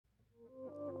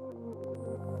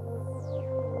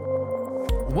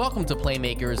Welcome to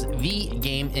Playmakers, the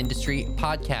game industry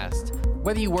podcast.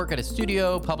 Whether you work at a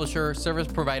studio, publisher, service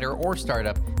provider, or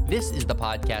startup, this is the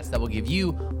podcast that will give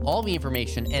you all the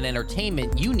information and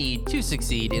entertainment you need to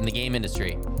succeed in the game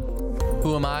industry.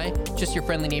 Who am I? Just your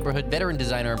friendly neighborhood veteran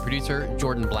designer and producer,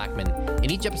 Jordan Blackman. In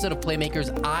each episode of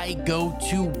Playmakers, I go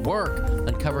to work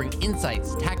uncovering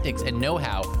insights, tactics, and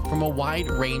know-how from a wide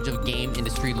range of game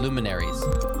industry luminaries.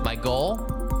 My goal?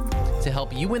 To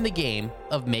help you win the game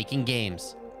of making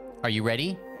games. Are you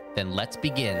ready? Then let's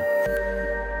begin.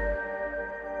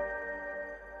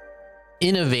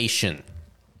 Innovation.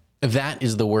 That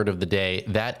is the word of the day.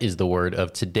 That is the word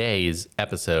of today's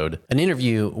episode. An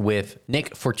interview with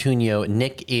Nick Fortunio.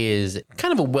 Nick is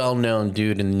kind of a well-known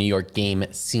dude in the New York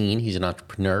game scene. He's an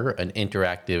entrepreneur, an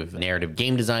interactive narrative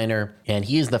game designer, and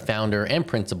he is the founder and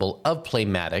principal of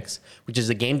Playmatics, which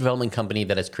is a game development company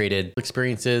that has created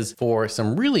experiences for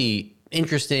some really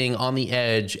interesting,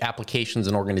 on-the-edge applications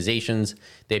and organizations.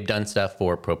 They've done stuff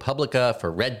for ProPublica,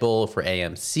 for Red Bull, for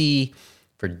AMC,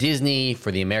 for Disney, for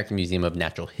the American Museum of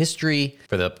Natural History,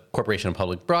 for the Corporation of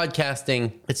Public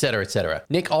Broadcasting, et cetera, et cetera.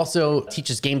 Nick also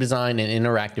teaches game design and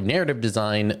interactive narrative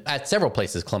design at several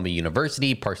places, Columbia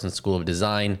University, Parsons School of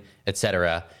Design, et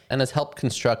cetera, and has helped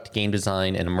construct game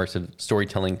design and immersive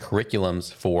storytelling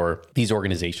curriculums for these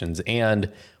organizations. And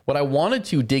what I wanted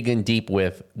to dig in deep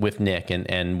with Nick,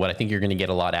 and what I think you're going to get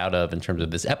a lot out of in terms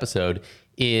of this episode,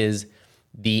 is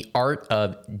the art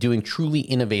of doing truly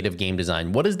innovative game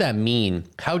design. What does that mean?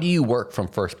 How do you work from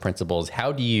first principles?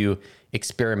 How do you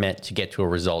experiment to get to a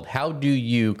result? How do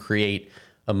you create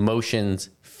emotions,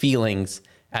 feelings,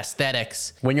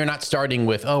 aesthetics when you're not starting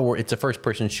with, oh, it's a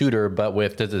first-person shooter, but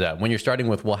with da-da-da. When you're starting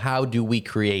with, well, how do we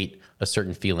create a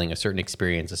certain feeling, a certain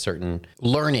experience, a certain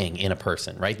learning in a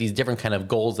person, right? These different kind of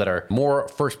goals that are more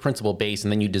first principle based,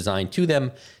 and then you design to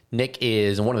them. Nick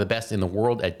is one of the best in the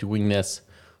world at doing this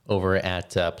over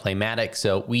at Playmatics.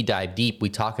 So we dive deep. We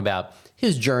talk about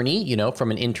his journey, from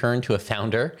an intern to a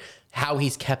founder, how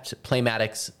he's kept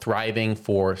Playmatics thriving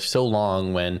for so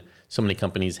long when so many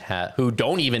companies who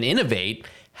don't even innovate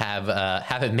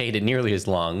haven't made it nearly as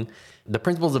long. The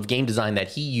principles of game design that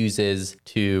he uses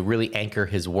to really anchor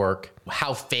his work,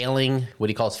 how what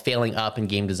he calls failing up in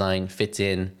game design fits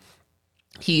in.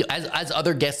 He, as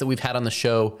other guests that we've had on the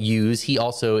show use, he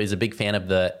also is a big fan of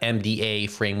the MDA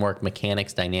framework,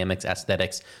 mechanics, dynamics,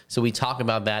 aesthetics. So we talk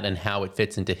about that and how it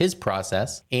fits into his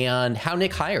process, and how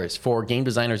Nick hires for game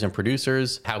designers and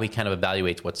producers, how he kind of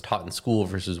evaluates what's taught in school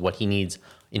versus what he needs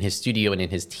in his studio and in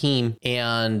his team,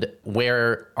 and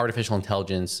where artificial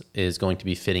intelligence is going to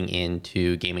be fitting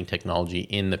into gaming technology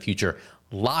in the future.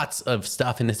 Lots of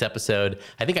stuff in this episode.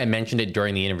 I think I mentioned it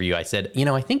during the interview. I said,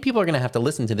 I think people are going to have to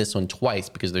listen to this one twice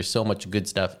because there's so much good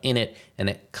stuff in it and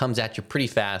it comes at you pretty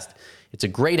fast. It's a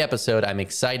great episode. I'm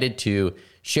excited to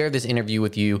share this interview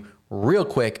with you. Real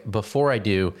quick, before I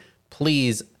do,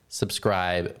 please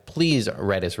subscribe, please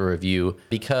write us a review,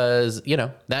 because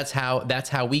that's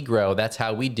how we grow, that's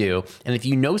how we do. And if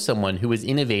you know someone who is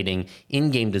innovating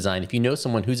in game design, if you know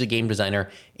someone who's a game designer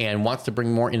and wants to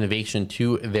bring more innovation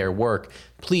to their work,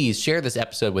 please share this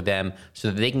episode with them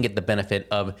so that they can get the benefit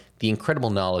of the incredible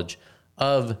knowledge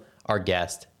of our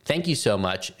guest. Thank you so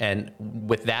much. And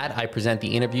with that, I present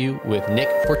the interview with Nick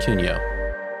Fortunio.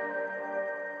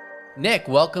 Nick,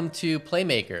 welcome to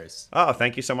Playmakers. Oh,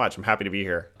 thank you so much. I'm happy to be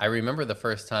here. I remember the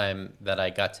first time that I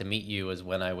got to meet you was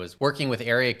when I was working with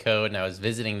Area Code and I was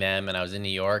visiting them, and I was in New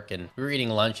York, and we were eating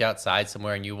lunch outside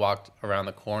somewhere, and you walked around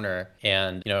the corner,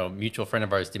 and a mutual friend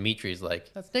of ours, Dimitri's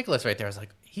like, that's Nicholas right there. I was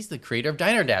like, he's the creator of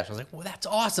Diner Dash. I was like, well, that's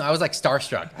awesome. I was like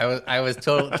starstruck. I was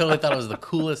totally thought it was the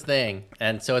coolest thing.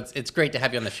 And so it's great to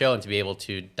have you on the show and to be able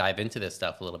to dive into this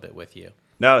stuff a little bit with you.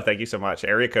 No, thank you so much.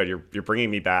 Area Code, you're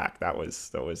bringing me back. That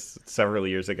was several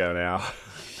years ago now.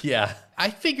 Yeah.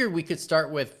 I figured we could start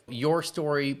with your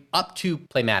story up to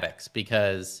Playmatics,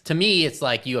 because to me, it's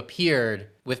like you appeared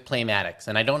with Playmatics,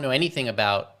 and I don't know anything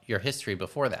about your history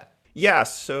before that. Yeah,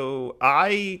 so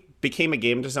I became a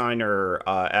game designer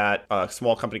at a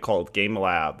small company called Game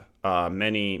Lab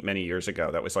many, many years ago.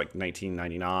 That was like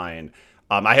 1999.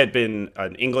 I had been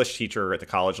an English teacher at the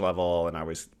college level, and I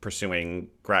was pursuing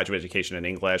graduate education in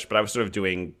English, but I was sort of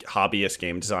doing hobbyist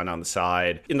game design on the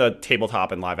side in the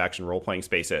tabletop and live action role-playing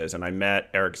spaces. And I met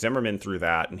Eric Zimmerman through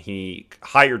that, and he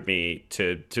hired me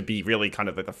to be really kind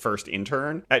of like the first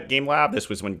intern at Game Lab. This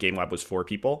was when Game Lab was 4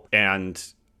 people. And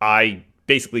I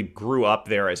basically grew up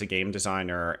there as a game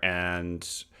designer,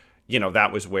 and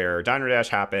that was where Diner Dash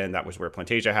happened. That was where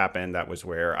Plantasia happened. That was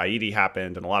where Aidi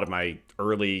happened. And a lot of my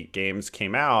early games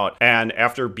came out. And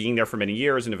after being there for many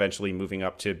years and eventually moving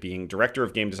up to being director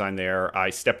of game design there, I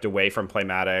stepped away from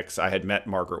Playmatics. I had met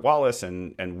Margaret Wallace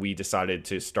and we decided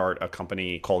to start a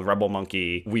company called Rebel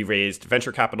Monkey. We raised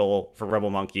venture capital for Rebel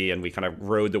Monkey and we kind of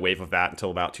rode the wave of that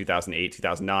until about 2008,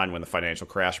 2009 when the financial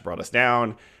crash brought us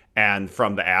down. And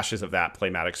from the ashes of that,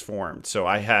 Playmatics formed. So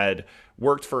I had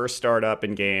worked for a startup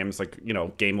in games, like,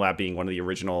 Game Lab being one of the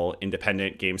original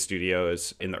independent game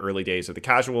studios in the early days of the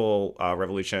casual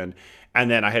revolution.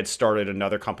 And then I had started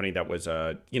another company that was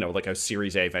like a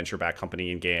Series A venture-backed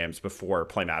company in games before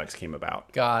Playmatics came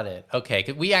about. Got it. Okay.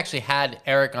 'Cause we actually had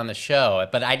Eric on the show,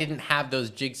 but I didn't have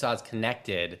those jigsaws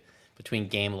connected between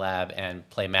Game Lab and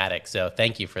Playmatics. So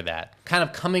thank you for that. Kind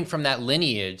of coming from that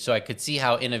lineage, so I could see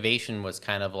how innovation was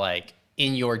kind of like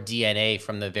in your DNA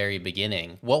from the very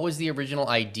beginning. What was the original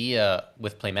idea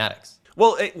with Playmatics?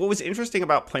 Well, what was interesting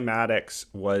about Playmatics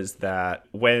was that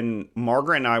when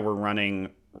Margaret and I were running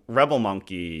Rebel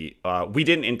Monkey, we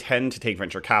didn't intend to take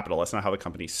venture capital. That's not how the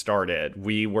company started.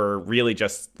 We were really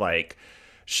just like,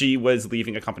 she was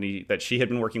leaving a company that she had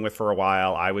been working with for a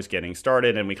while. I was getting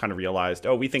started, and we kind of realized,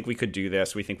 we think we could do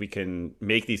this. We think we can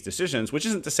make these decisions, which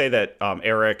isn't to say that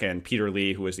Eric and Peter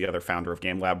Lee, who was the other founder of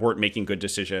Game Lab, weren't making good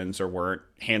decisions or weren't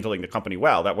handling the company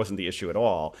well. That wasn't the issue at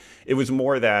all. It was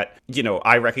more that,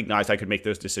 I recognized I could make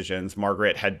those decisions.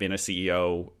 Margaret had been a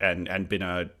CEO and been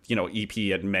a,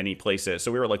 EP at many places.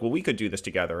 So we were like, well, we could do this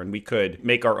together and we could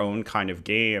make our own kind of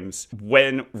games.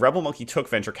 When Rebel Monkey took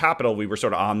venture capital, we were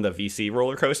sort of on the VC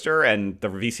roller coaster, and the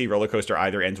VC roller coaster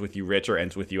either ends with you rich or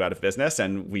ends with you out of business,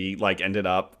 and we ended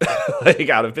up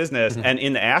out of business. And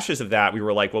in the ashes of that, we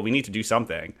were like, well, we need to do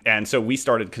something. And so we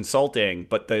started consulting,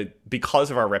 but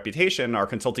because of our reputation, our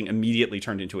consulting immediately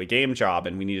turned into a game job,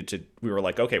 and we were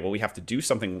like, okay, well, we have to do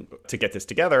something to get this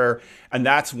together. And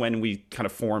that's when we kind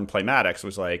of formed Playmatics. It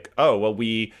was like, oh, well,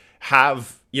 we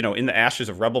have, in the ashes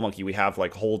of Rebel Monkey, we have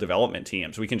like whole development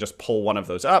teams. We can just pull one of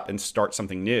those up and start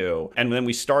something new. And then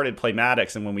we started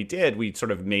Playmatics. And when we did, we sort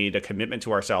of made a commitment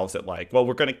to ourselves that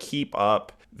we're going to keep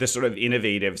up this sort of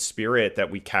innovative spirit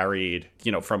that we carried,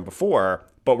 from before.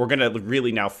 But we're going to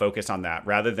really now focus on that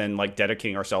rather than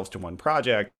dedicating ourselves to one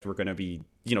project. We're going to be,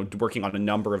 working on a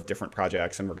number of different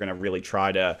projects, and we're going to really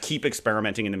try to keep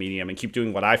experimenting in the medium and keep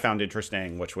doing what I found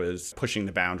interesting, which was pushing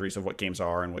the boundaries of what games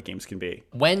are and what games can be.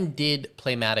 When did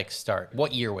Playmatics start?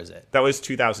 What year was it? That was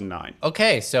 2009.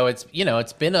 Okay, so it's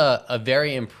been a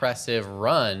very impressive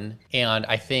run, and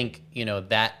I think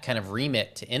that kind of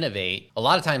remit to innovate. A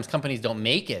lot of times companies don't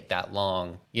make it that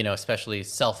long, especially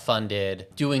self-funded,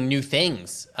 doing new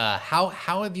things. How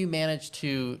have you managed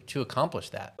to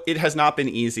accomplish that? It has not been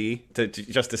easy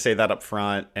just to say that up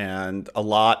front, and a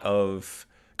lot of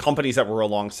companies that were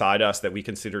alongside us that we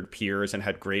considered peers and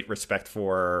had great respect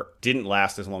for didn't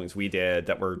last as long as we did,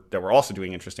 that were also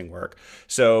doing interesting work.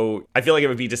 So I feel like it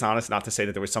would be dishonest not to say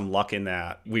that there was some luck in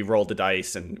that. We rolled the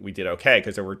dice and we did okay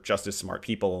because there were just as smart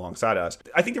people alongside us.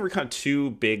 I think there were kind of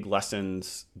two big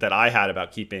lessons that I had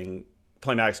about keeping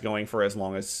Playmatics going for as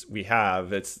long as we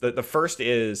have. It's the first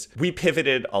is we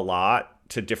pivoted a lot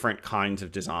to different kinds of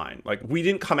design. We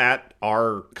didn't come at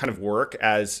our kind of work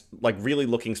as really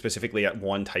looking specifically at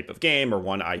one type of game or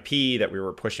one IP that we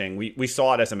were pushing. We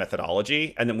saw it as a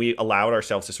methodology, and then we allowed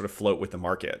ourselves to sort of float with the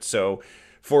market. So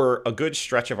for a good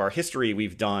stretch of our history,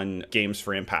 we've done games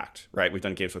for impact, right? We've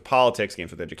done games with politics, games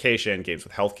with education, games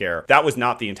with healthcare. That was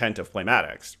not the intent of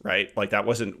Playmatics, right? That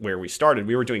wasn't where we started.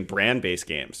 We were doing brand-based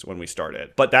games when we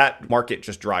started, but that market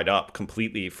just dried up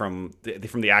completely from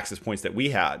the access points that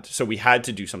we had. So we had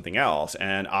to do something else.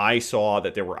 And I saw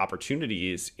that there were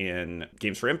opportunities in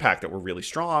games for impact that were really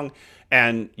strong.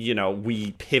 And,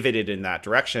 we pivoted in that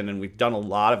direction, and we've done a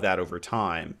lot of that over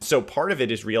time. So part of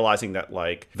it is realizing that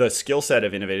the skill set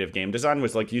of innovative game design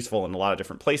was useful in a lot of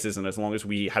different places. And as long as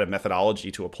we had a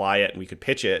methodology to apply it and we could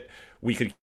pitch it, we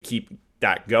could keep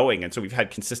that going. And so we've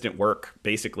had consistent work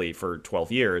basically for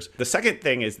 12 years. The second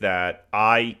thing is that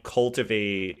I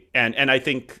cultivate, and I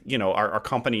think, our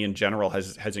company in general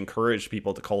has encouraged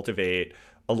people to cultivate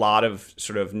a lot of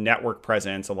sort of network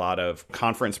presence, a lot of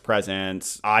conference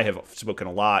presence. I have spoken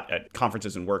a lot at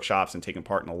conferences and workshops and taken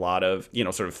part in a lot of,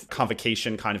 sort of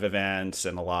convocation kind of events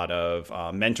and a lot of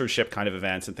mentorship kind of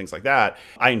events and things like that.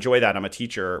 I enjoy that. I'm a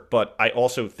teacher, but I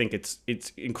also think it's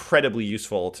incredibly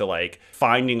useful to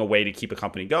finding a way to keep a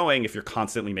company going if you're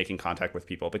constantly making contact with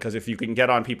people. Because if you can get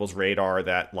on people's radar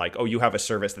that oh, you have a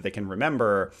service that they can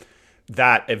remember,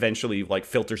 that eventually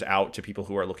filters out to people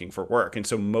who are looking for work. And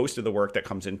so most of the work that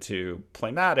comes into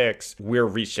Playmatics, we're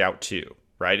reached out to,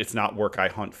 right? It's not work I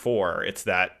hunt for. It's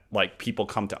that like people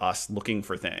come to us looking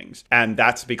for things. And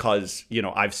that's because,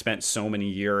 I've spent so many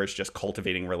years just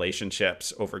cultivating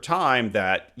relationships over time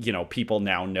that, people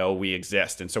now know we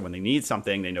exist. And so when they need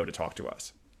something, they know to talk to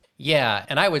us. Yeah,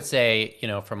 and I would say,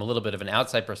 from a little bit of an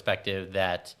outside perspective,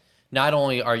 that not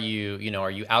only are you,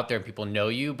 are you out there and people know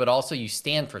you, but also you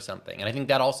stand for something. And I think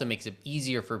that also makes it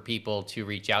easier for people to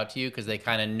reach out to you because they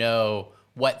kind of know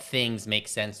what things make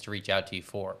sense to reach out to you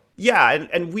for. Yeah,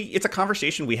 and it's a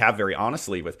conversation we have very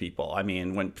honestly with people. I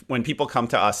mean, when people come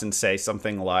to us and say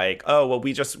something like, "Oh, well,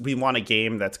 we want a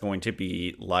game that's going to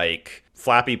be like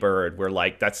Flappy Bird," we're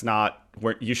like,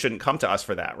 you shouldn't come to us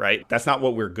for that, right? That's not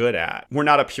what we're good at. We're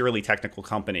not a purely technical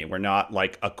company. We're not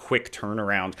like a quick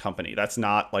turnaround company. That's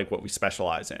not like what we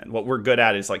specialize in. What we're good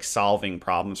at is like solving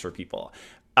problems for people.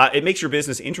 It makes your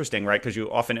business interesting, right? Because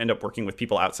you often end up working with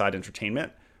people outside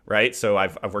entertainment. Right. So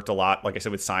I've worked a lot, like I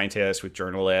said, with scientists, with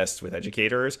journalists, with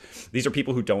educators. These are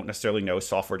people who don't necessarily know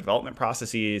software development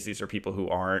processes. These are people who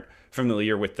aren't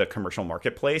familiar with the commercial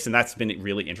marketplace. And that's been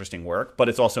really interesting work. But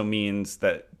it also means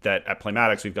that at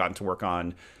Playmatics, we've gotten to work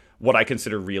on what I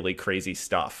consider really crazy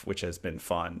stuff, which has been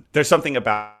fun. There's something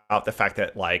about the fact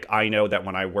that like I know that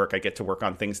when I work, I get to work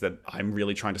on things that I'm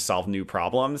really trying to solve new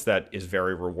problems that is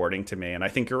very rewarding to me. And I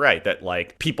think you're right that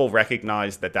like people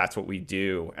recognize that that's what we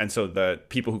do. And so the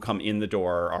people who come in the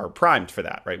door are primed for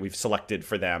that, right? We've selected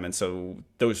for them. And so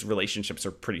those relationships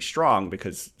are pretty strong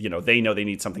because, they know they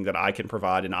need something that I can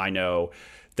provide. And I know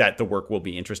that the work will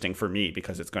be interesting for me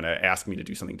because it's going to ask me to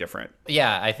do something different.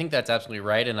 Yeah, I think that's absolutely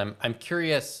right. And I'm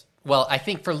curious. Well, I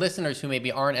think for listeners who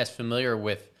maybe aren't as familiar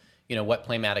with, what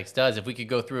Playmatics does, if we could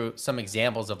go through some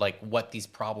examples of like what these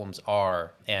problems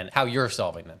are and how you're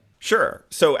solving them. Sure.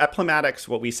 So at Playmatics,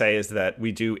 what we say is that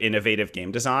we do innovative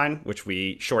game design, which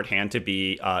we shorthand to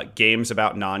be games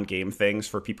about non-game things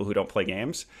for people who don't play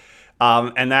games.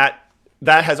 And that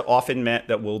has often meant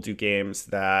that we'll do games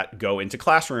that go into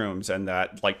classrooms and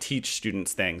that like teach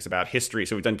students things about history.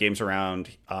 So we've done games around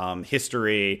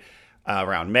history,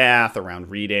 around math, around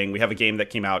reading. We have a game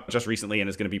that came out just recently and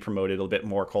is going to be promoted a little bit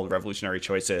more called Revolutionary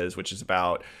Choices, which is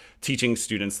about teaching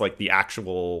students like the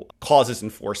actual causes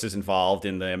and forces involved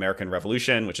in the American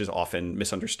Revolution, which is often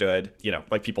misunderstood.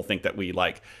 Like people think that we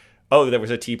like, oh, there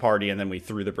was a Tea Party and then we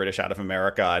threw the British out of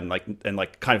America, and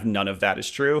like kind of none of that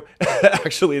is true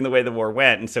actually in the way the war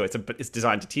went. And so it's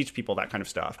designed to teach people that kind of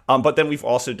stuff. But then we've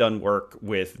also done work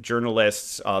with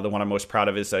journalists. The one I'm most proud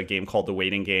of is a game called The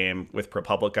Waiting Game with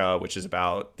ProPublica, which is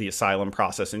about the asylum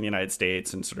process in the United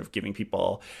States and sort of giving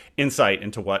people insight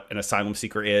into what an asylum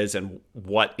seeker is and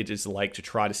what it is like to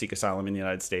try to seek asylum in the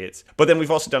United States. But then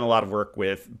we've also done a lot of work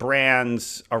with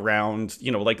brands around,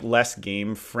 like less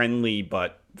game friendly,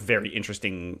 but very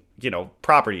interesting,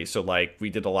 properties. So like we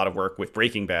did a lot of work with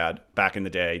Breaking Bad back in the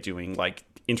day, doing like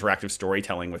interactive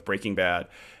storytelling with Breaking Bad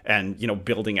and,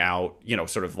 building out,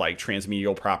 sort of like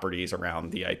transmedial properties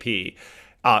around the IP.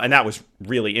 And that was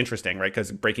really interesting, right?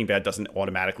 Because Breaking Bad doesn't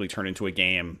automatically turn into a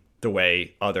game the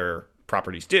way other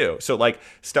properties do. So like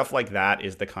stuff like that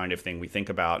is the kind of thing we think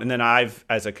about. And then I've,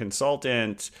 as a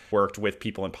consultant, worked with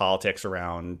people in politics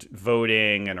around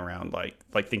voting and around like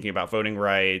thinking about voting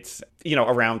rights,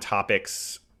 around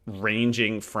topics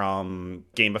ranging from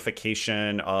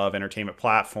gamification of entertainment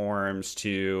platforms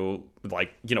to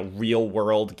like, real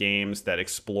world games that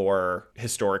explore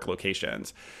historic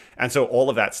locations. And so all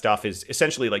of that stuff is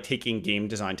essentially like taking game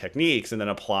design techniques and then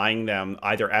applying them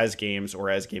either as games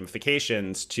or as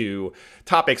gamifications to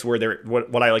topics where they're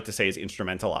what I like to say is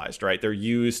instrumentalized, right? They're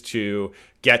used to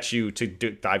get you to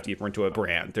dive deeper into a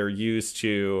brand. They're used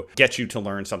to get you to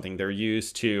learn something. They're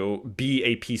used to be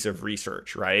a piece of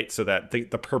research, right? So that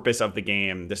the purpose of the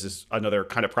game, this is another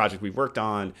kind of project we've worked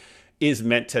on, is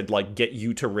meant to like get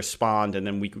you to respond, and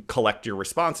then we collect your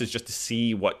responses just to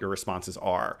see what your responses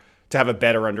are, to have a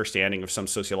better understanding of some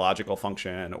sociological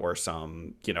function or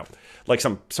some, like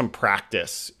some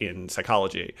practice in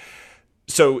psychology.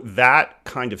 So that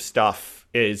kind of stuff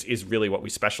is really what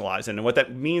we specialize in. And what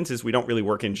that means is we don't really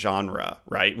work in genre,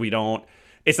 right?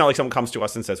 It's not like someone comes to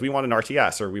us and says, we want an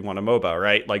RTS or we want a MOBA,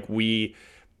 right? Like we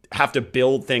have to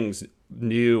build things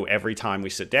new every time we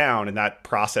sit down, and that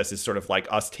process is sort of like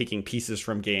us taking pieces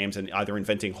from games and either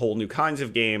inventing whole new kinds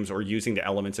of games or using the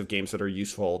elements of games that are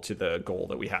useful to the goal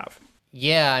that we have.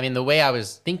 Yeah, I mean, the way I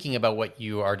was thinking about what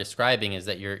you are describing is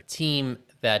that you're a team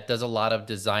that does a lot of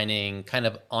designing kind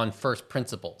of on first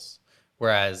principles,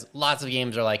 whereas lots of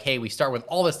games are like, hey, we start with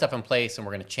all this stuff in place and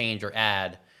we're going to change or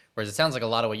add, Whereas it sounds like a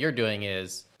lot of what you're doing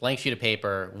is blank sheet of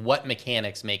paper, what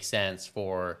mechanics make sense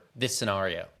for this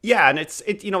scenario. Yeah, and it's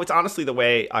honestly the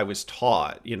way I was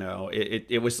taught.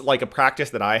 It was like a practice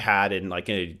that I had in like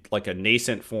a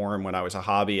nascent form when I was a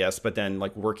hobbyist, but then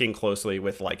like working closely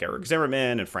with like Eric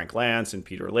Zimmerman and Frank Lance and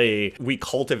Peter Lee, we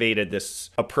cultivated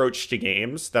this approach to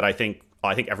games that I think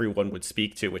everyone would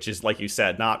speak to, which is, like you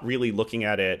said, not really looking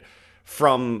at it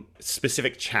from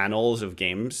specific channels of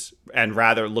games and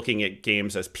rather looking at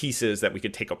games as pieces that we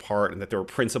could take apart, and that there were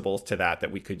principles to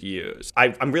that we could use.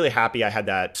 I'm really happy I had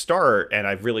that start, and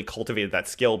I've really cultivated that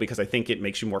skill because I think it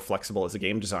makes you more flexible as a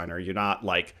game designer. You're not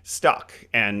like stuck.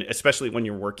 And especially when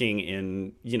you're working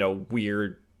in,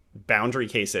 weird boundary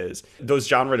cases, those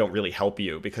genre don't really help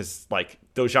you because like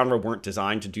those genre weren't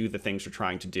designed to do the things you're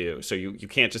trying to do. So you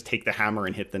can't just take the hammer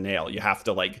and hit the nail. You have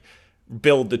to like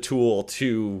build the tool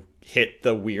to hit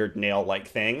the weird nail-like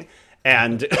thing.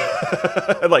 And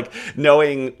like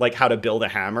knowing like how to build a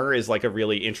hammer is like a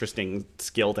really interesting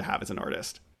skill to have as an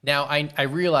artist. Now, I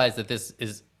realize that this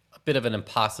is a bit of an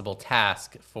impossible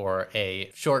task for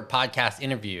a short podcast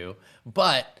interview,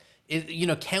 but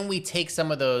can we take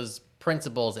some of those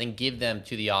principles and give them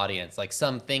to the audience, like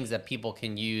some things that people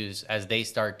can use as they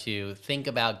start to think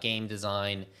about game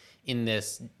design in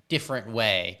this different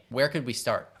way? Where could we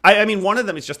start? I mean, one of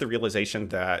them is just the realization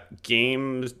that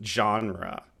games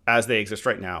genre as they exist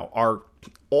right now are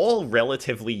all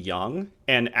relatively young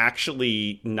and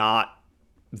actually not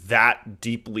that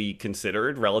deeply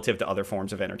considered relative to other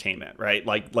forms of entertainment, right?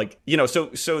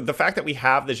 So the fact that we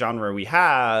have the genre we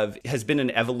have has been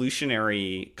an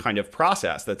evolutionary kind of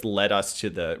process that's led us to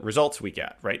the results we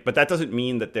get, right? But that doesn't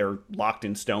mean that they're locked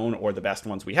in stone or the best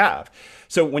ones we have.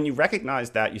 So when you recognize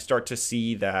that, you start to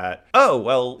see that, oh,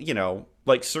 well,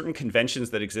 like certain conventions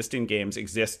that exist in games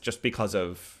exist just because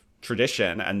of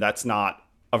tradition, and that's not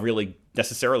a really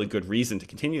necessarily good reason to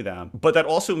continue them. But that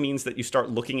also means that you start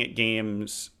looking at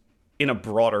games in a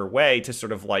broader way to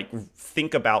sort of like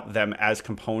think about them as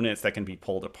components that can be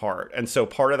pulled apart. And so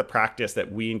part of the practice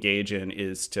that we engage in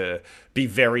is to be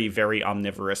very, very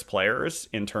omnivorous players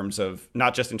in terms of,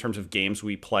 not just in terms of games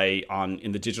we play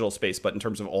in the digital space, but in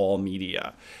terms of all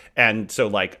media. And so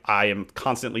like I am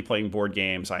constantly playing board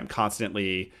games. I'm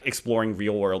constantly exploring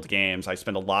real world games. I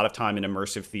spend a lot of time in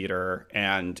immersive theater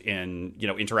and in,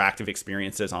 interactive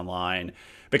experiences online,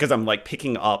 because I'm like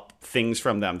picking up things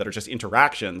from them that are just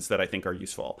interactions that I think are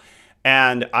useful.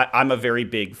 And I'm a very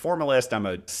big formalist. I'm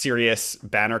a serious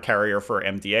banner carrier for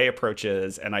MDA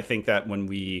approaches. And I think that when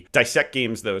we dissect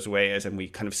games those ways and we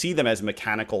kind of see them as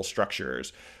mechanical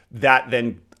structures, that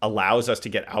then allows us to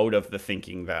get out of the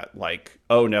thinking that like,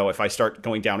 oh no, if I start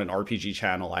going down an RPG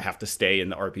channel, I have to stay in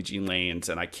the RPG lanes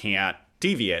and I can't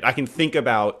deviate. I can think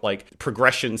about like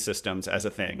progression systems as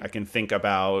a thing. I can think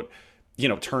about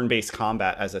turn-based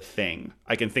combat as a thing.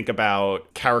 I can think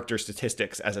about character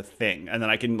statistics as a thing. And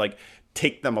then I can like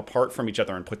take them apart from each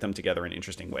other and put them together in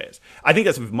interesting ways. I think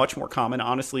that's much more common,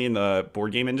 honestly, in the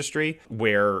board game industry,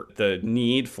 where the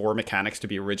need for mechanics to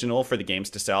be original for the games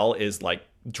to sell is like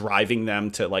driving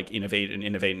them to like innovate and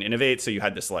innovate and innovate. So you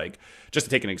had this like, just to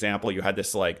take an example, you had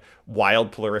this like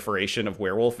wild proliferation of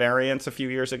werewolf variants a few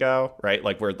years ago, right?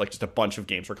 Like where like just a bunch of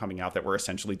games were coming out that were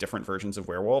essentially different versions of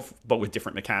werewolf, but with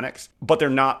different mechanics. But they're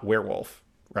not werewolf,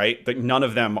 right? But none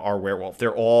of them are werewolf.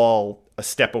 They're all a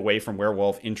step away from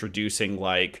werewolf, introducing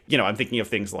like, I'm thinking of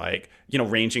things like,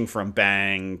 ranging from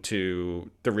Bang to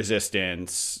The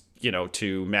Resistance,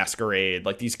 to Masquerade,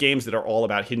 like these games that are all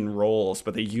about hidden roles,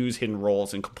 but they use hidden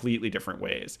roles in completely different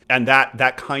ways. And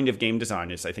that kind of game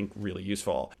design is, I think, really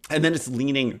useful. And then it's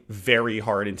leaning very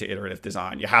hard into iterative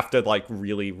design. You have to like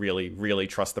really, really, really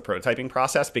trust the prototyping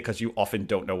process because you often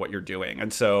don't know what you're doing.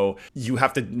 And so you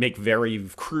have to make very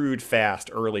crude,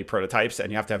 fast, early prototypes,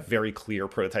 and you have to have very clear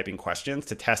prototyping questions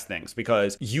to test things,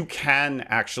 because you can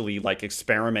actually like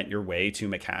experiment your way to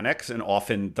mechanics. And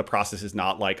often the process is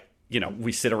not like,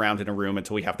 we sit around in a room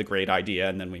until we have the great idea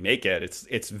and then we make it.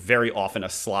 It's very often a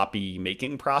sloppy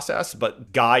making process,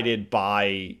 but guided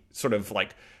by sort of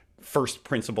like first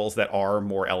principles that are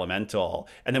more elemental.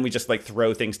 And then we just like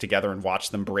throw things together and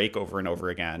watch them break over and over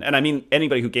again. And I mean,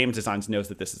 anybody who game designs knows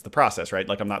that this is the process, right?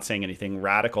 Like I'm not saying anything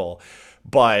radical,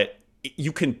 but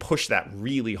you can push that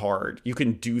really hard. You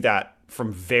can do that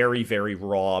from very, very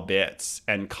raw bits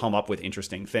and come up with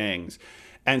interesting things.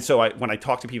 And so when I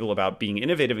talk to people about being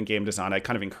innovative in game design, I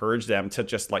kind of encourage them to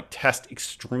just like test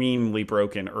extremely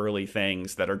broken early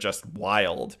things that are just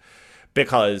wild,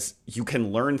 because you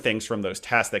can learn things from those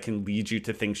tests that can lead you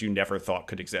to things you never thought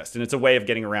could exist. And it's a way of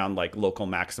getting around like local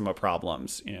maxima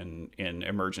problems in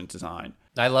emergent design.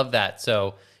 I love that.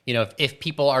 So, if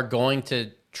people are going to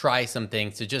try some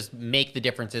things to just make the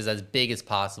differences as big as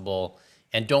possible,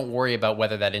 and don't worry about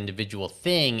whether that individual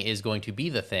thing is going to be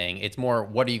the thing. It's more,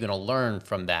 what are you going to learn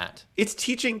from that? It's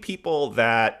teaching people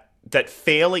that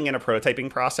failing in a prototyping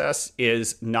process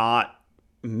is not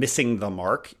missing the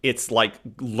mark. It's like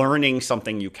learning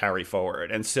something you carry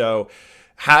forward. And so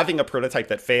having a prototype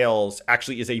that fails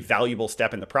actually is a valuable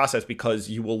step in the process, because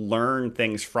you will learn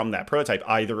things from that prototype,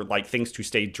 either like things to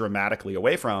stay dramatically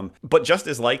away from, but just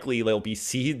as likely there'll be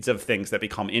seeds of things that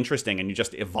become interesting, and you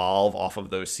just evolve off of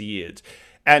those seeds.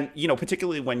 And, you know,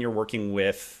 particularly when you're working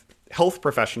with health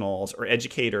professionals or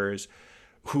educators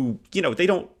who, you know, they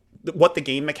don't, what the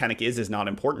game mechanic is not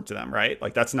important to them, right?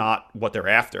 Like, that's not what they're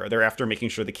after. They're after making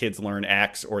sure the kids learn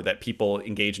X, or that people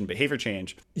engage in behavior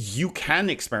change. You can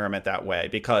experiment that way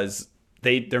because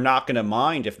they're not going to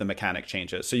mind if the mechanic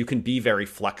changes. So you can be very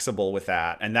flexible with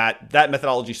that. And that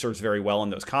methodology serves very well in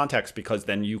those contexts, because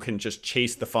then you can just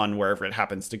chase the fun wherever it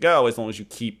happens to go, as long as you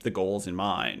keep the goals in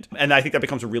mind. And I think that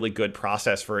becomes a really good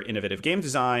process for innovative game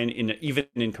design, even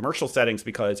in commercial settings,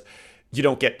 because you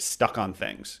don't get stuck on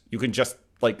things. You can just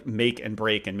like make and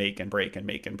break and make and break and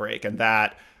make and break. And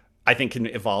that, I think, can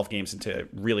evolve games into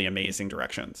really amazing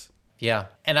directions. Yeah.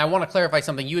 And I want to clarify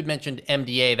something. You had mentioned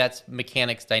MDA. That's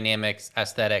mechanics, dynamics,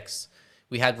 aesthetics.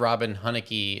 We had Robin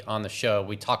Hunicke on the show.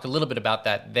 We talked a little bit about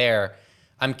that there.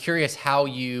 I'm curious how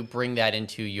you bring that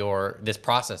into this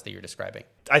process that you're describing.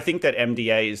 I think that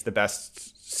MDA is the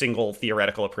best single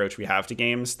theoretical approach we have to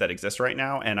games that exists right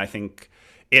now. And I think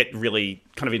it really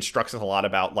kind of instructs us a lot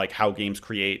about like how games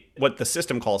create what the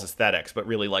system calls aesthetics, but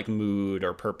really like mood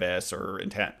or purpose or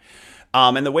intent.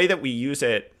 And the way that we use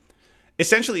it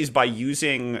essentially is by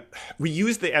we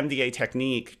use the MDA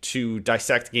technique to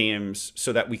dissect games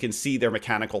so that we can see their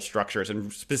mechanical structures,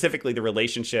 and specifically the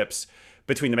relationships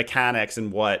between the mechanics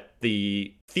and what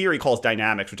the theory calls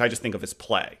dynamics, which I just think of as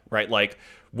play, right? Like,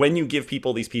 when you give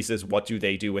people these pieces, what do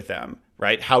they do with them,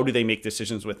 right? How do they make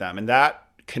decisions with them? And that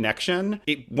connection,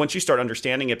 once you start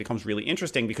understanding it, becomes really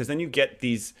interesting, because then you get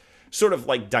these sort of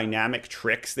like dynamic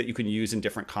tricks that you can use in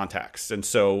different contexts. And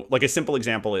so like a simple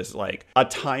example is like a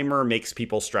timer makes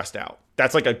people stressed out.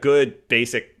 That's like a good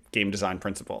basic game design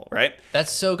principle, right?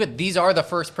 That's so good. These are the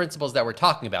first principles that we're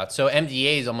talking about. So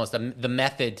MDA is almost the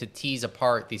method to tease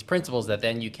apart these principles that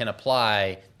then you can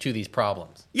apply to these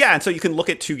problems. Yeah, and so you can look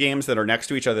at two games that are next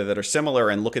to each other that are similar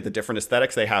and look at the different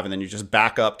aesthetics they have, and then you just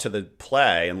back up to the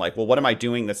play and like, well, what am I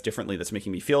doing that's differently, that's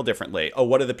making me feel differently? Oh,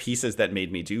 what are the pieces that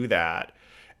made me do that?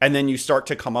 And then you start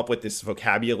to come up with this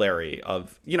vocabulary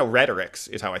of, you know, rhetorics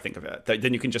is how I think of it, that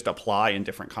then you can just apply in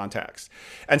different contexts.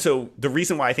 And so the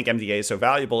reason why I think MDA is so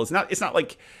valuable is it's not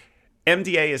like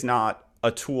MDA is not a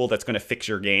tool that's going to fix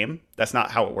your game. That's not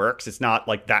how it works. It's not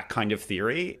like that kind of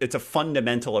theory. It's a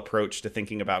fundamental approach to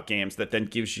thinking about games that then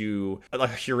gives you a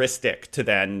heuristic to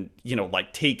then, you know,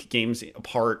 like take games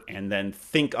apart and then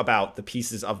think about the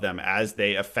pieces of them as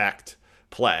they affect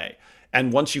play.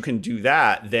 And once you can do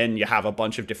that, then you have a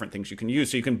bunch of different things you can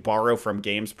use. So you can borrow from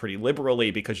games pretty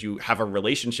liberally, because you have a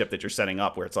relationship that you're setting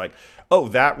up where it's like, oh,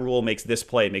 that rule makes this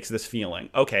play, makes this feeling.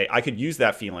 Okay, I could use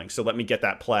that feeling, so let me get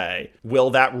that play. Will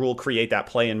that rule create that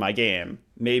play in my game?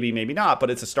 Maybe, maybe not, but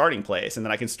it's a starting place. And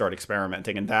then I can start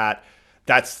experimenting. And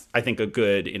that's, I think, a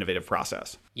good innovative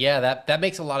process. Yeah, that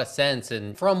makes a lot of sense.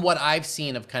 And from what I've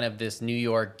seen of kind of this New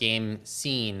York game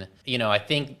scene, you know, I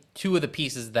think two of the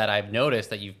pieces that I've noticed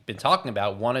that you've been talking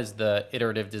about, one is the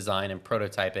iterative design and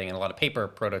prototyping, and a lot of paper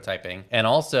prototyping, and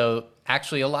also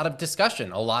actually a lot of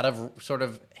discussion, a lot of sort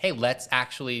of, hey, let's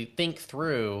actually think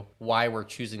through why we're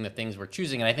choosing the things we're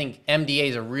choosing. And I think MDA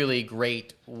is a really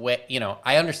great way, you know,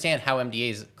 I understand how MDA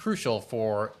is crucial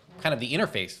for kind of the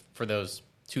interface for those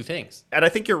two things. And I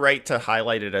think you're right to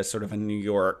highlight it as sort of a New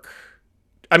York.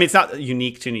 I mean, it's not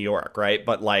unique to New York, right?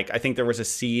 But like, I think there was a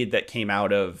seed that came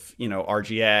out of, you know,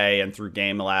 RGA and through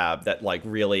Game Lab that like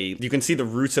really, you can see the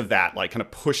roots of that, like kind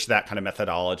of push that kind of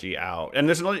methodology out. And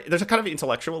there's a kind of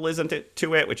intellectualism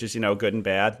to it, which is, you know, good and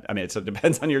bad. I mean, it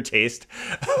depends on your taste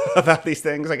about these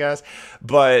things, I guess.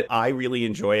 But I really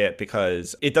enjoy it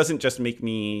because it doesn't just make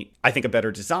me, I think, a better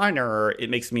designer. It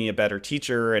makes me a better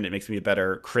teacher, and it makes me a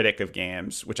better critic of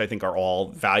games, which I think are all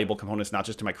valuable components, not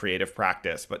just to my creative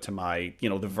practice, but to my, you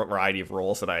know, the variety of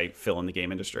roles that I fill in the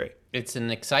game industry. It's an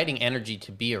exciting energy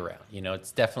to be around. You know,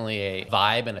 it's definitely a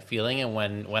vibe and a feeling. And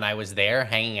when I was there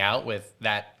hanging out with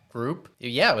that group,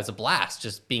 yeah, it was a blast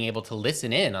just being able to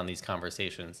listen in on these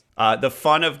conversations. The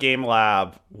fun of Game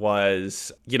Lab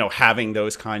was, you know, having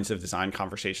those kinds of design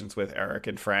conversations with Eric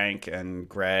and Frank and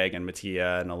Greg and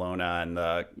Mattia and Alona and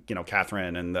the, you know,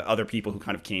 Catherine and the other people who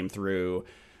kind of came through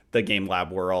the Game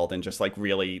Lab world and just like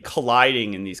really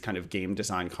colliding in these kind of game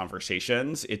design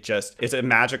conversations. It's a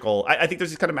magical, I think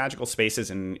there's these kind of magical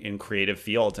spaces in creative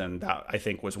fields, and that I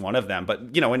think was one of them.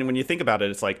 But, you know, when you think about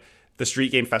it, it's like the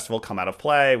Street Game Festival Come Out of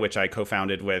Play, which I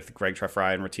co-founded with Greg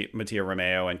Trefry and Mattia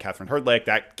Romeo and Catherine Herdlick,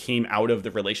 that came out of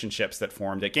the relationships that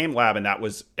formed at Game Lab, and that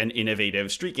was an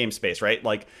innovative street game space, right?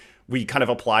 Like, we kind of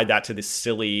applied that to the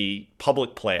silly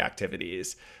public play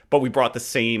activities, but we brought the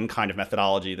same kind of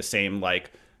methodology, the same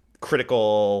like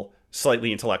critical,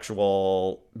 slightly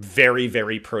intellectual, very,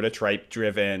 very prototype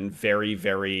driven, very,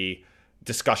 very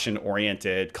discussion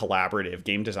oriented, collaborative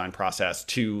game design process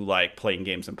to like playing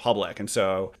games in public. And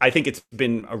so I think it's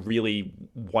been a really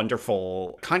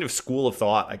wonderful kind of school of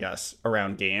thought, I guess,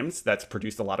 around games that's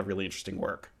produced a lot of really interesting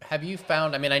work. Have you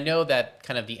found, I mean, I know that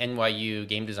kind of the NYU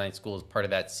game design school is part of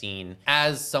that scene.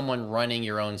 As someone running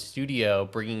your own studio,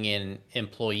 bringing in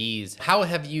employees, how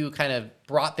have you kind of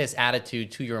brought this attitude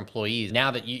to your employees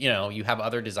now that you have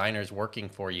other designers working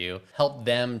for you, help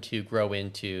them to grow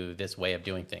into this way of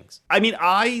doing things? I mean,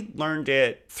 I learned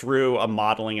it through a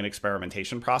modeling and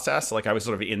experimentation process. Like, I was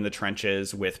sort of in the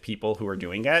trenches with people who are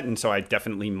doing it, and so I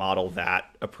definitely model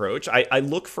that approach. I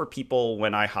look for people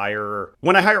when I hire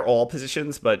all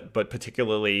positions, but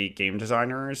particularly game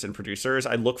designers and producers.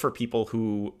 I look for people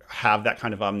who have that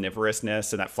kind of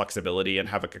omnivorousness and that flexibility and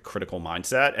have like a critical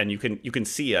mindset, and you can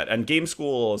see it. And game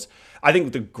schools, I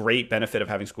think the great benefit of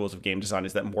having schools of game design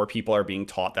is that more people are being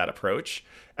taught that approach.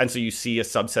 And so you see a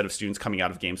subset of students coming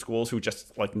out of game schools who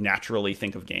just like naturally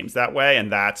think of games that way.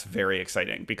 And that's very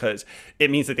exciting because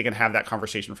it means that they can have that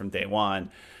conversation from day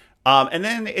one. And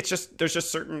then there's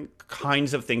just certain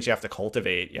kinds of things you have to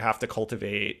cultivate. You have to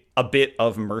cultivate a bit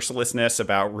of mercilessness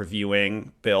about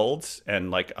reviewing builds, and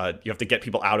like you have to get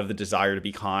people out of the desire to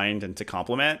be kind and to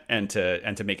compliment and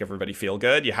to make everybody feel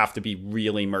good. You have to be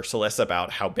really merciless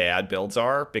about how bad builds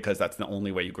are, because that's the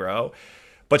only way you grow.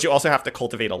 But you also have to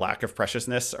cultivate a lack of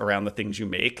preciousness around the things you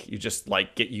make. You just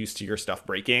like get used to your stuff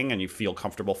breaking, and you feel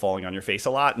comfortable falling on your face a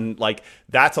lot. And like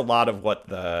that's a lot of what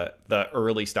the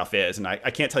early stuff is. And I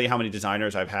can't tell you how many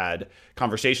designers I've had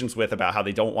conversations with about how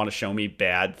they don't want to show me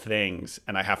bad things,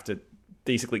 and I have to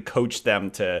basically coach them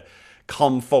to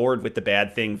come forward with the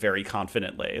bad thing very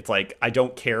confidently. It's like, I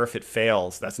don't care if it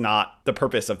fails. That's not the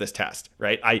purpose of this test,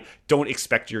 right? I don't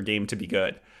expect your game to be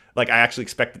good. Like, I actually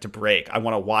expect it to break. I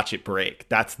want to watch it break.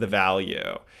 That's the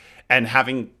value. And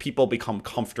having people become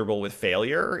comfortable with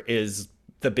failure is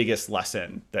the biggest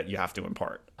lesson that you have to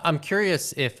impart. I'm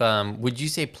curious if, would you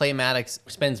say Playmatics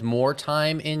spends more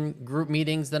time in group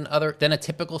meetings than a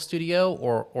typical studio,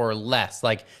 or less?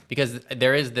 Like, because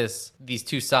there is these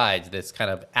two sides, this kind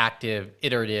of active,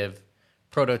 iterative,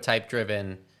 prototype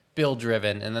driven, build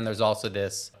driven, and then there's also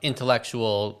this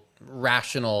intellectual,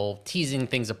 rational, teasing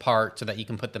things apart so that you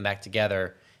can put them back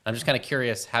together. I'm just kind of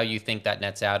curious how you think that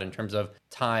nets out in terms of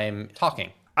time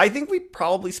talking. I think we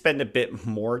probably spend a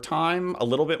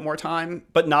little bit more time,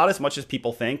 but not as much as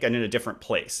people think, and in a different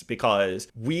place, because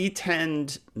we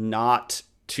tend not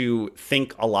to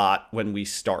think a lot when we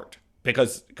start,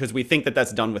 because we think that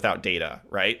that's done without data,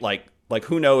 right? Like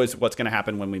who knows what's going to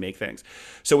happen when we make things.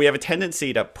 So we have a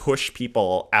tendency to push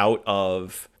people out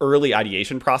of early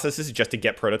ideation processes just to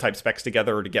get prototype specs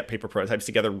together or to get paper prototypes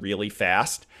together really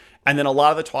fast. And then a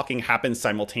lot of the talking happens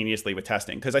simultaneously with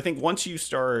testing. Because I think once you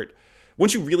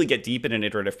really get deep in an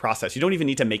iterative process, you don't even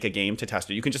need to make a game to test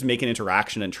it. You can just make an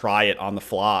interaction and try it on the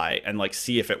fly and like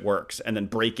see if it works, and then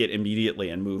break it immediately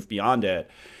and move beyond it.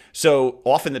 So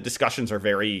often the discussions are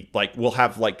very like, we'll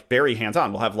have like very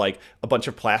hands-on. We'll have like a bunch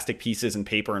of plastic pieces and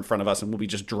paper in front of us, and we'll be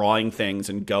just drawing things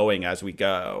and going as we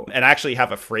go. And I actually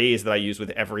have a phrase that I use with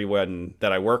everyone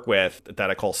that I work with that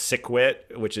I call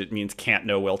SICWIT, which it means can't,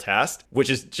 know, will, test, which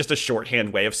is just a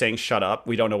shorthand way of saying shut up,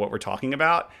 we don't know what we're talking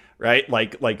about. Right?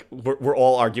 Like we're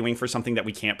all arguing for something that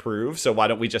we can't prove. So why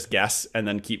don't we just guess and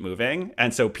then keep moving?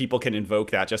 And so people can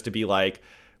invoke that just to be like,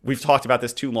 we've talked about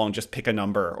this too long, just pick a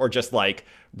number, or just like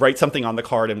write something on the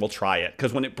card and we'll try it.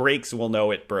 Because when it breaks, we'll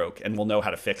know it broke and we'll know how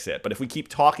to fix it. But if we keep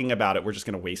talking about it, we're just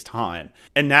going to waste time.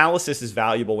 Analysis is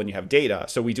valuable when you have data.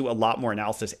 So we do a lot more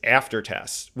analysis after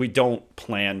tests. We don't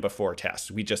plan before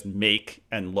tests. We just make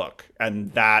and look.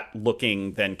 And that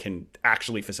looking then can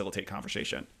actually facilitate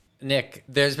conversation. Nick,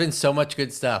 there's been so much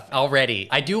good stuff already.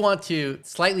 I do want to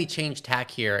slightly change tack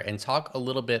here and talk a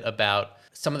little bit about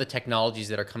some of the technologies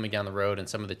that are coming down the road and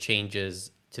some of the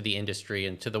changes to the industry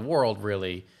and to the world,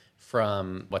 really,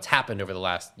 from what's happened over the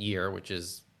last year, which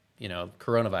is,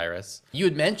 coronavirus. You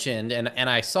had mentioned, and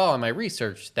I saw in my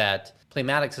research, that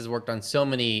Playmatics has worked on so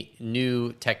many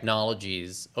new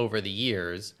technologies over the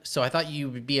years. So I thought you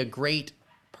would be a great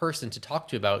person to talk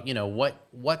to about,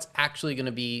 what's actually going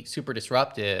to be super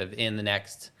disruptive in the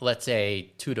next, let's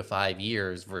say, 2 to 5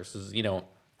 years versus,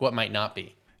 what might not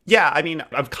be. Yeah, I mean,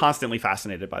 I'm constantly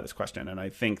fascinated by this question, and I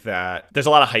think that there's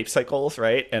a lot of hype cycles,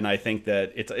 right? And I think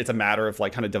that it's a matter of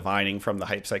like kind of divining from the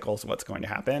hype cycles what's going to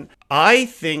happen. I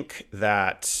think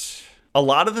that a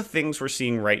lot of the things we're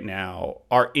seeing right now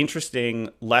are interesting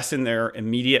less in their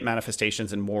immediate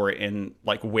manifestations and more in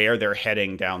like where they're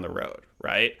heading down the road,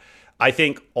 right? I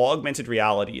think augmented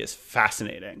reality is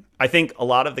fascinating. I think a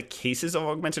lot of the cases of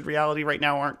augmented reality right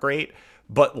now aren't great,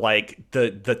 but like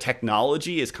the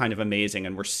technology is kind of amazing,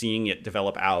 and we're seeing it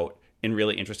develop out in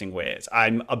really interesting ways.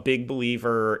 I'm a big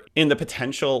believer in the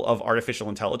potential of artificial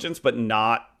intelligence, but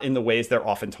not in the ways they're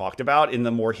often talked about, in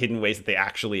the more hidden ways that they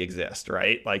actually exist,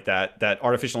 right? Like that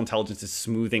artificial intelligence is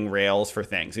smoothing rails for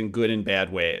things in good and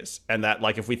bad ways. And that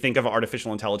like if we think of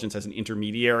artificial intelligence as an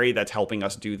intermediary that's helping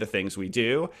us do the things we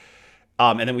do,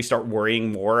 and then we start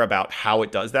worrying more about how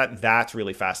it does that. That's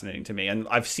really fascinating to me. And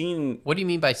I've seen... What do you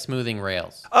mean by smoothing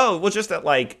rails? Oh, well, just that,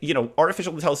 like,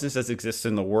 artificial intelligence as exists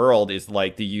in the world is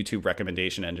like the YouTube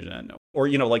recommendation engine, or,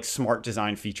 like smart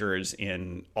design features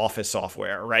in office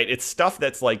software, right? It's stuff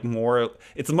that's like more...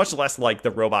 It's much less like the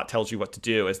robot tells you what to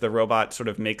do, as the robot sort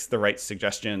of makes the right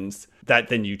suggestions that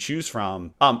then you choose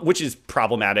from, which is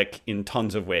problematic in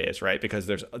tons of ways, right? Because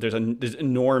there's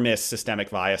enormous systemic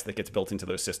bias that gets built into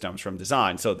those systems from design.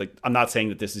 So I'm not saying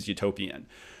that this is utopian.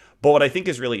 But what I think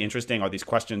is really interesting are these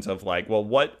questions of like, well,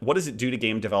 what does it do to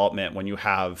game development when you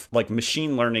have like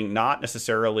machine learning, not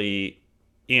necessarily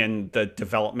in the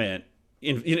development,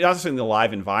 not necessarily in the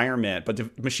live environment,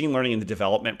 but machine learning in the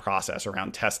development process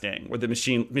around testing, or the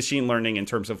machine learning in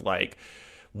terms of like,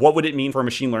 what would it mean for a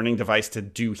machine learning device to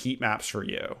do heat maps for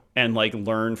you and like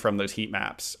learn from those heat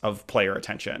maps of player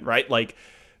attention, right? Like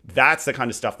that's the kind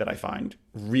of stuff that I find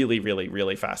really, really,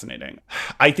 really fascinating.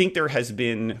 I think there has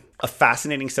been a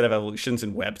fascinating set of evolutions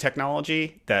in web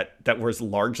technology that was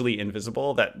largely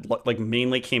invisible, that like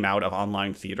mainly came out of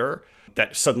online theater,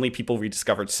 that suddenly people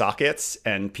rediscovered sockets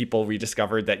and people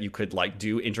rediscovered that you could like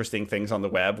do interesting things on the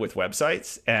web with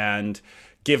websites. And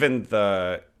given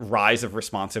the rise of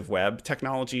responsive web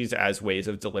technologies as ways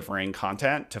of delivering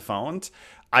content to phones,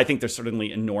 I think there's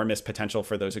certainly enormous potential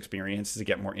for those experiences to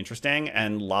get more interesting.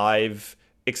 And live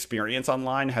experience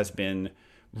online has been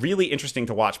really interesting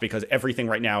to watch, because everything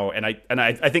right now, and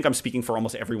I think I'm speaking for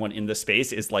almost everyone in the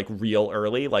space, is like real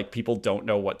early. Like people don't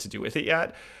know what to do with it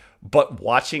yet. But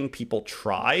watching people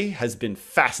try has been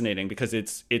fascinating, because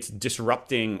it's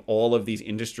disrupting all of these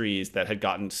industries that had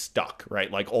gotten stuck,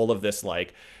 right? Like all of this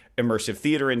like immersive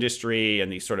theater industry and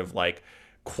these sort of like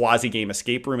quasi-game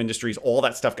escape room industries, all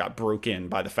that stuff got broken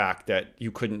by the fact that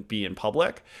you couldn't be in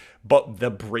public. But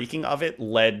the breaking of it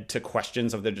led to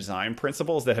questions of the design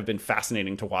principles that have been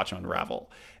fascinating to watch unravel.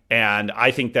 And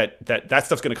I think that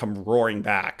stuff's going to come roaring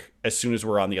back as soon as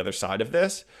we're on the other side of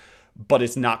this. But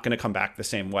it's not going to come back the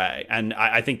same way. And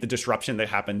I think the disruption that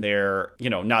happened there,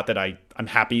 not that I'm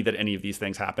happy that any of these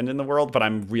things happened in the world, but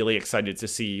I'm really excited to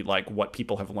see like what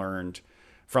people have learned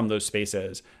from those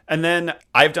spaces. And then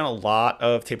I've done a lot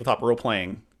of tabletop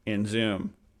role-playing in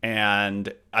Zoom,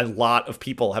 and a lot of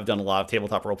people have done a lot of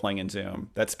tabletop role-playing in Zoom.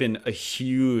 That's been a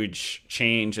huge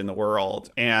change in the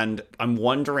world. And I'm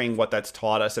wondering what that's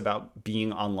taught us about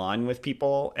being online with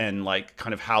people, and like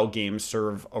kind of how games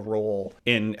serve a role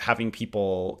in having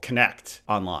people connect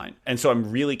online. And so I'm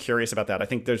really curious about that. I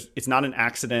think it's not an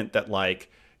accident that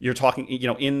like you're talking,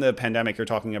 in the pandemic, you're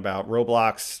talking about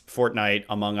Roblox, Fortnite,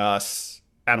 Among Us,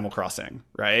 Animal Crossing,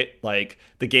 right? Like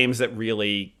the games that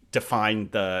really define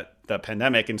the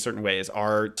pandemic in certain ways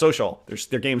are social.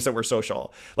 They're games that were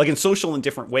social, like in social in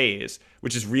different ways,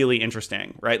 which is really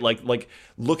interesting, right? Like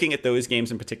looking at those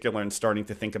games in particular and starting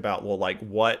to think about, well, like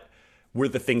what were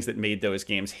the things that made those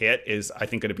games hit is, I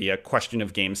think, going to be a question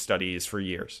of game studies for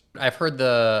years. I've heard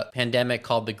the pandemic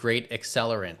called the Great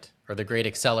Accelerant, or the Great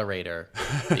Accelerator,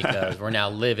 because we're now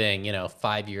living,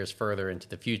 5 years further into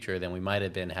the future than we might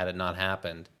have been had it not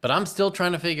happened. But I'm still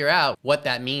trying to figure out what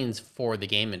that means for the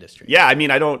game industry. Yeah, I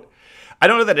mean, I don't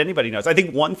know that anybody knows. I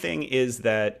think one thing is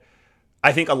that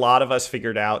I think a lot of us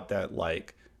figured out that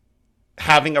like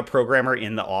having a programmer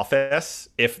in the office,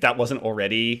 if that wasn't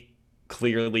already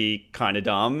clearly kind of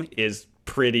dumb, is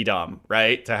pretty dumb,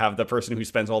 right? To have the person who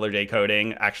spends all their day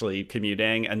coding actually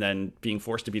commuting and then being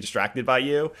forced to be distracted by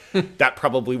you. That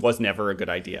probably was never a good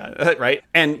idea, right?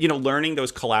 And, learning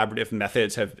those collaborative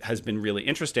methods has been really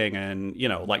interesting. And,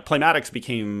 like Playmatics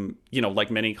became, like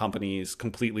many companies,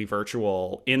 completely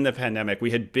virtual in the pandemic.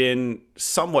 We had been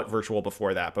somewhat virtual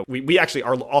before that, but we actually,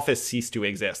 our office ceased to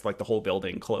exist, like the whole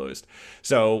building closed.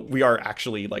 So we are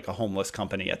actually like a homeless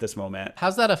company at this moment.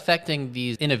 How's that affecting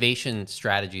these innovation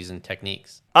strategies and techniques?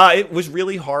 It was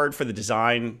really hard for the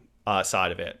design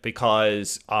side of it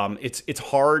because it's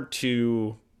hard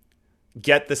to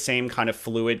get the same kind of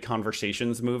fluid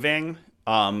conversations moving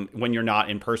when you're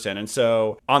not in person. And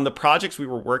so on the projects we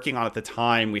were working on at the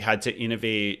time, we had to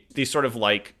innovate these sort of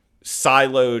like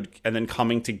siloed and then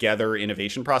coming together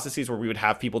innovation processes where we would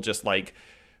have people just like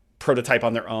prototype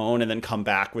on their own and then come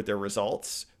back with their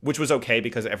results, which was okay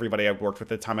because everybody I worked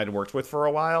with at the time I'd worked with for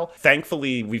a while.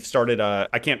 Thankfully, we've started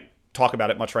I can't talk about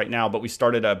it much right now, but we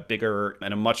started a bigger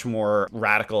and a much more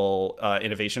radical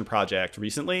innovation project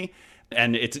recently.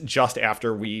 And it's just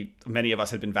after many of us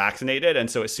had been vaccinated. And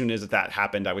so as soon as that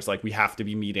happened, I was like, we have to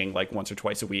be meeting like once or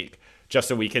twice a week just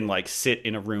so we can like sit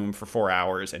in a room for 4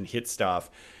 hours and hit stuff.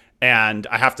 And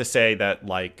I have to say that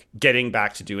like getting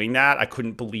back to doing that, I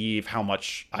couldn't believe how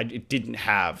much I didn't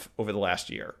have over the last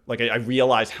year. Like I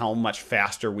realized how much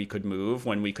faster we could move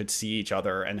when we could see each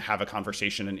other and have a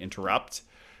conversation and interrupt.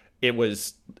 It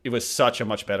was such a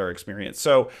much better experience.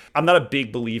 So I'm not a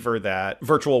big believer that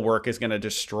virtual work is going to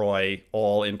destroy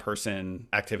all in-person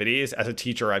activities. As a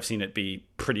teacher, I've seen it be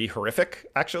pretty horrific,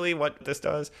 actually, what this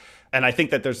does. And I think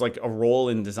that there's like a role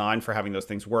in design for having those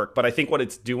things work. But I think what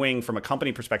it's doing from a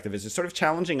company perspective is it's sort of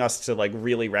challenging us to like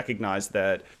really recognize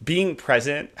that being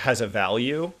present has a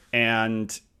value,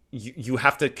 and you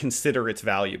have to consider its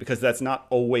value because that's not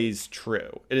always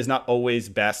true. It is not always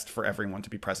best for everyone to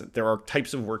be present. There are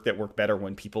types of work that work better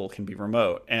when people can be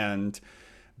remote, and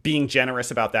being generous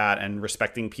about that and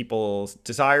respecting people's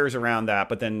desires around that,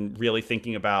 but then really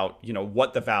thinking about,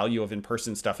 what the value of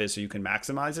in-person stuff is so you can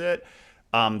maximize it.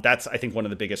 That's, I think, one of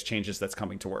the biggest changes that's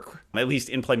coming to work. At least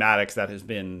in Playmatics, that has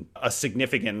been a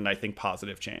significant and I think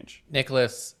positive change.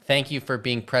 Nicholas, thank you for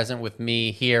being present with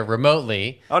me here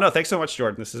remotely. Oh, no, thanks so much,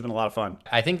 Jordan. This has been a lot of fun.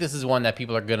 I think this is one that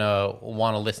people are going to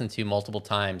want to listen to multiple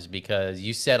times because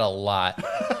you said a lot.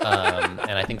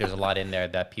 And I think there's a lot in there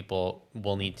that people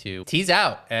will need to tease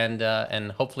out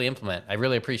and hopefully implement. I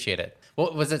really appreciate it.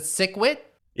 What was it, SickWit?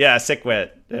 Yeah,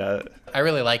 SickWit. Yeah. I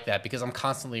really like that because I'm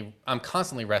constantly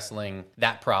wrestling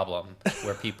that problem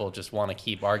where people just want to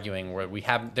keep arguing where we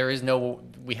have no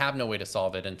way to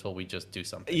solve it until we just do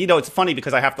something. It's funny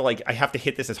because I have to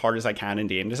hit this as hard as I can in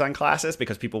game design classes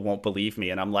because people won't believe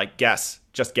me, and I'm like, guess,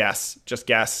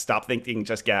 stop thinking,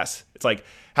 just guess. It's like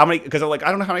how many, because they're like, I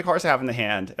don't know how many cards I have in the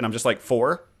hand, and I'm just like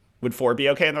 4. Would 4 be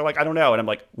okay? And they're like, I don't know. And I'm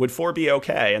like, would 4 be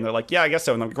okay? And they're like, yeah, I guess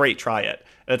so. And I'm like, great, try it.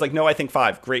 And it's like, no, I think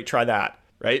 5. Great, try that.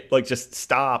 Right? Like, just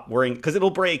stop worrying because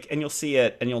it'll break and you'll see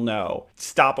it and you'll know.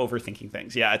 Stop overthinking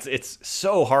things. Yeah, it's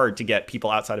so hard to get people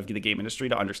outside of the game industry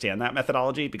to understand that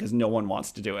methodology because no one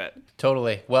wants to do it.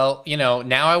 Totally. Well,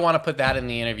 now I want to put that in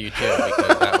the interview too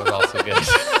because that was also good.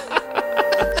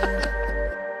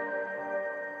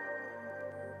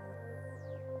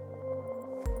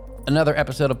 Another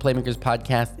episode of Playmakers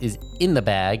Podcast is in the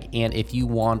bag, and if you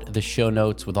want the show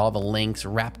notes with all the links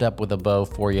wrapped up with a bow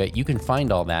for you, you can find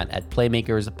all that at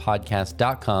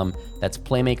playmakerspodcast.com. That's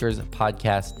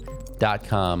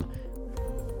playmakerspodcast.com.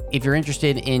 If you're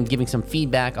interested in giving some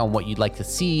feedback on what you'd like to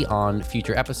see on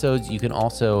future episodes, you can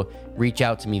also reach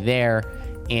out to me there.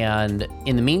 And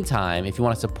in the meantime, if you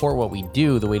want to support what we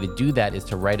do, the way to do that is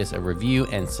to write us a review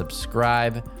and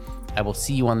subscribe. I will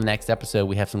see you on the next episode.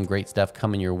 We have some great stuff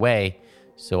coming your way.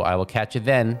 So I will catch you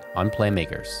then on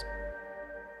Playmakers.